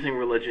using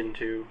religion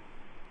to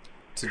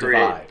create,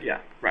 divide. Yeah,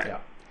 right. Yeah.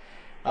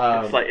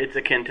 It's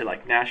akin to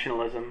like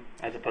nationalism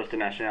as opposed to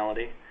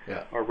nationality,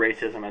 or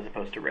racism as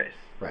opposed to race.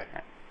 Right.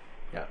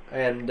 Yeah,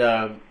 and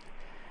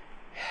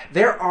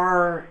there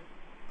are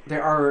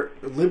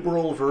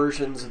liberal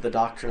versions of the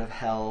doctrine of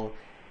hell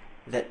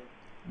that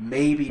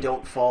maybe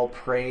don't fall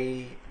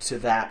prey to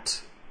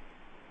that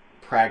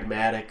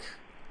pragmatic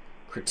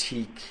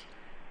critique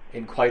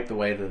in quite the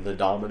way that the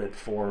dominant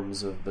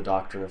forms of the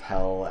doctrine of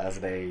hell as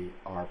they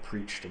are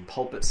preached in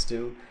pulpits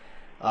do.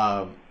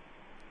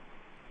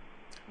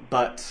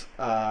 But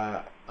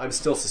I'm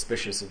still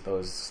suspicious of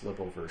those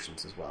liberal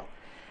versions as well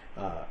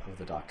of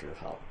the doctrine of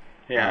hell.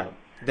 Yeah.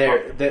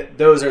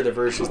 Those are the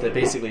versions that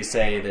basically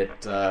say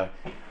that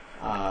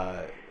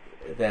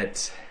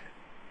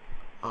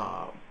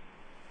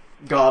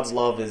God's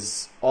love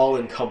is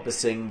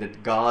all-encompassing,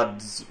 that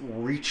God's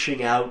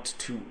reaching out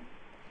to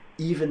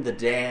even the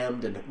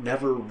damned and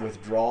never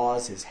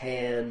withdraws his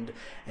hand,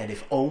 and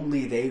if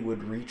only they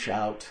would reach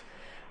out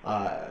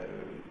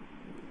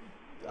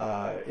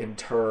in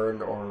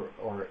turn, or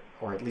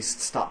at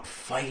least stop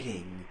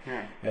fighting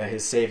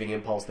his saving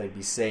impulse, they'd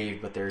be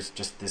saved. But there's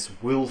just this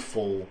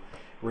willful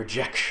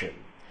rejection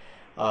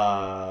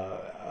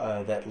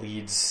that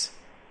leads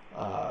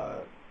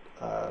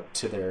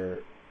to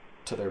their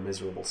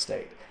miserable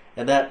state,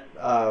 and that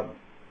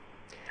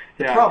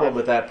the problem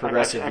with that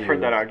progressive view. I've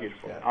heard that argued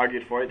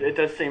for. It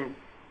does seem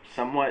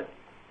somewhat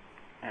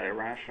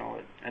irrational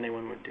that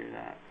anyone would do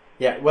that.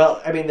 Yeah,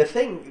 well, I mean,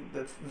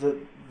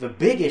 the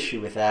big issue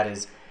with that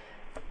is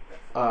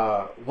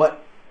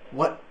what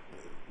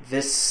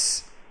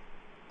this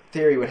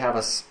theory would have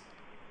us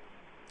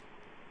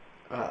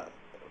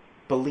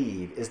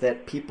believe is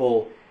that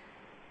people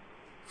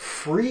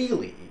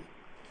freely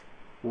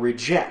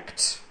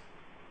reject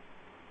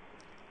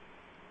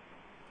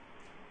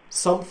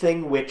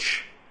something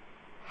which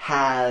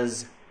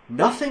has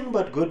nothing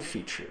but good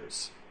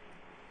features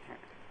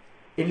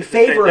in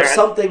favor of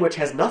something which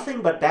has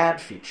nothing but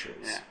bad features.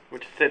 Yeah,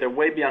 which is to say they're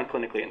way beyond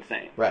clinically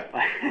insane. Right.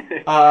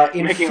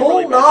 In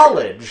full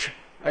knowledge,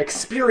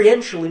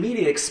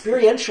 immediate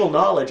experiential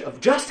knowledge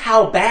of just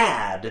how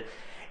bad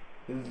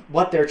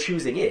what they're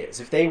choosing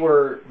is. If they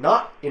were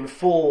not in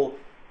full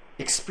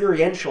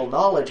experiential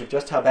knowledge of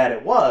just how bad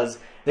it was,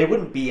 they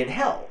wouldn't be in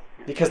hell,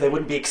 because they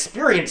wouldn't be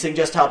experiencing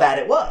just how bad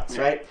it was,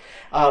 right?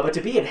 But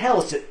to be in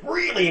hell is to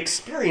really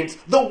experience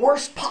the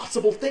worst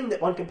possible thing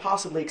that one can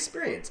possibly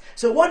experience.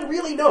 So one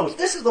really knows,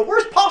 this is the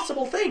worst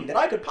possible thing that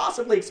I could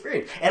possibly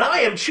experience, and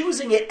I am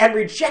choosing it and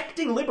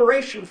rejecting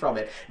liberation from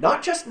it.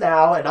 Not just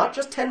now, and not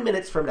just 10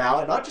 minutes from now,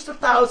 and not just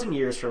 1,000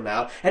 years from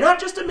now, and not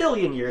just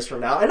 1,000,000 years from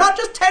now, and not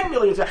just 10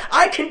 million years from now.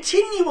 I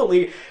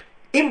continually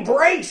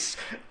embrace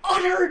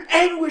utter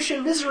anguish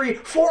and misery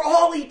for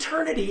all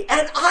eternity,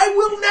 and I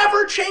will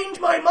never change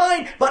my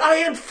mind, but I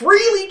am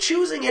freely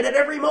choosing it at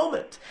every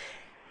moment.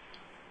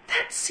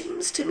 That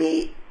seems to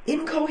me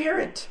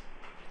incoherent.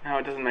 No,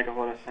 it doesn't make a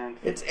whole lot of sense.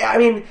 Have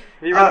you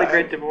read The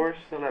Great Divorce?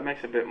 So that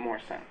makes a bit more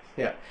sense.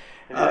 Yeah.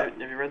 Have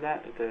you read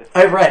that?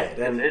 I've read it,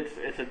 and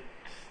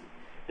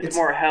it's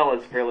more hell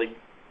is really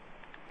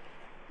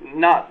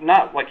not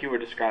like you were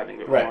describing,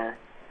 but more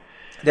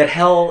that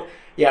hell.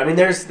 Yeah, I mean,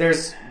 there's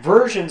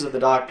versions of the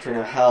doctrine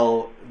of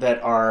hell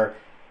that are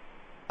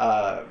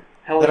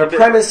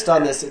premised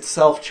on this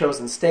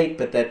self-chosen state,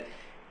 but that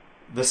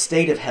the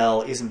state of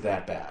hell isn't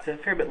that bad. It's a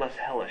fair bit less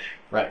hellish.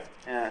 Right.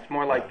 Yeah, it's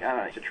more like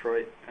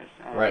Detroit.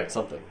 Right,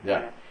 something.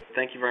 Yeah.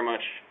 Thank you very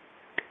much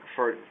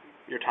for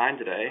your time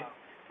today.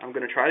 I'm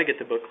going to try to get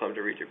the book club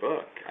to read your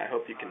book. I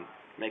hope you can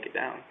make it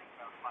down.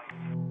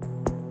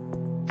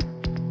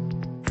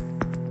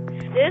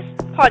 This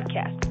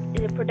podcast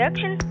is a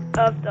production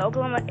of the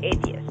Oklahoma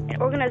Atheists,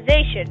 an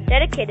organization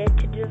dedicated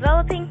to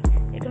developing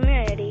a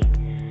community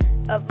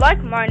of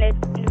like-minded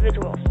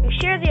individuals who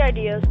share the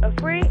ideas of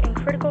free and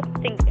critical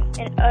thinking,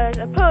 and as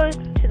opposed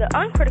to the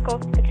uncritical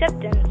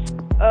acceptance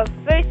of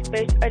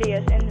faith-based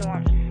ideas and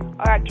norms.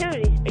 Our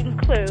activities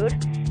include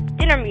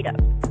dinner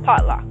meetups,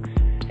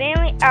 potlucks,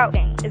 family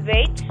outings,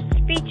 debates,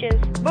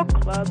 speeches, book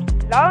clubs,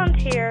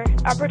 volunteer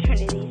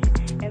opportunities,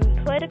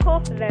 and political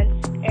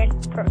events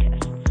and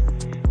protests.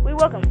 We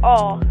welcome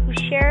all who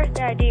share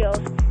the ideals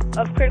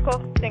of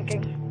critical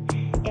thinking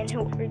and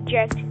who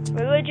reject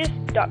religious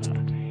dogma.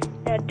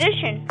 In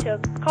addition to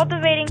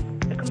cultivating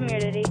a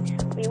community,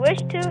 we wish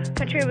to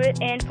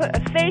contribute and put a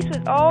face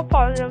with all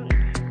positive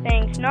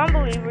things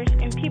non-believers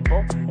and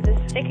people with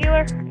a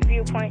secular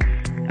viewpoint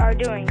are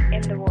doing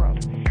in the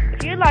world. If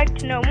If you'd like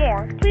to know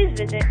more, please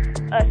visit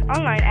us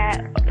online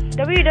at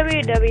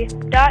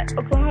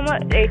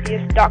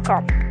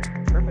www.oklahomaatheist.com.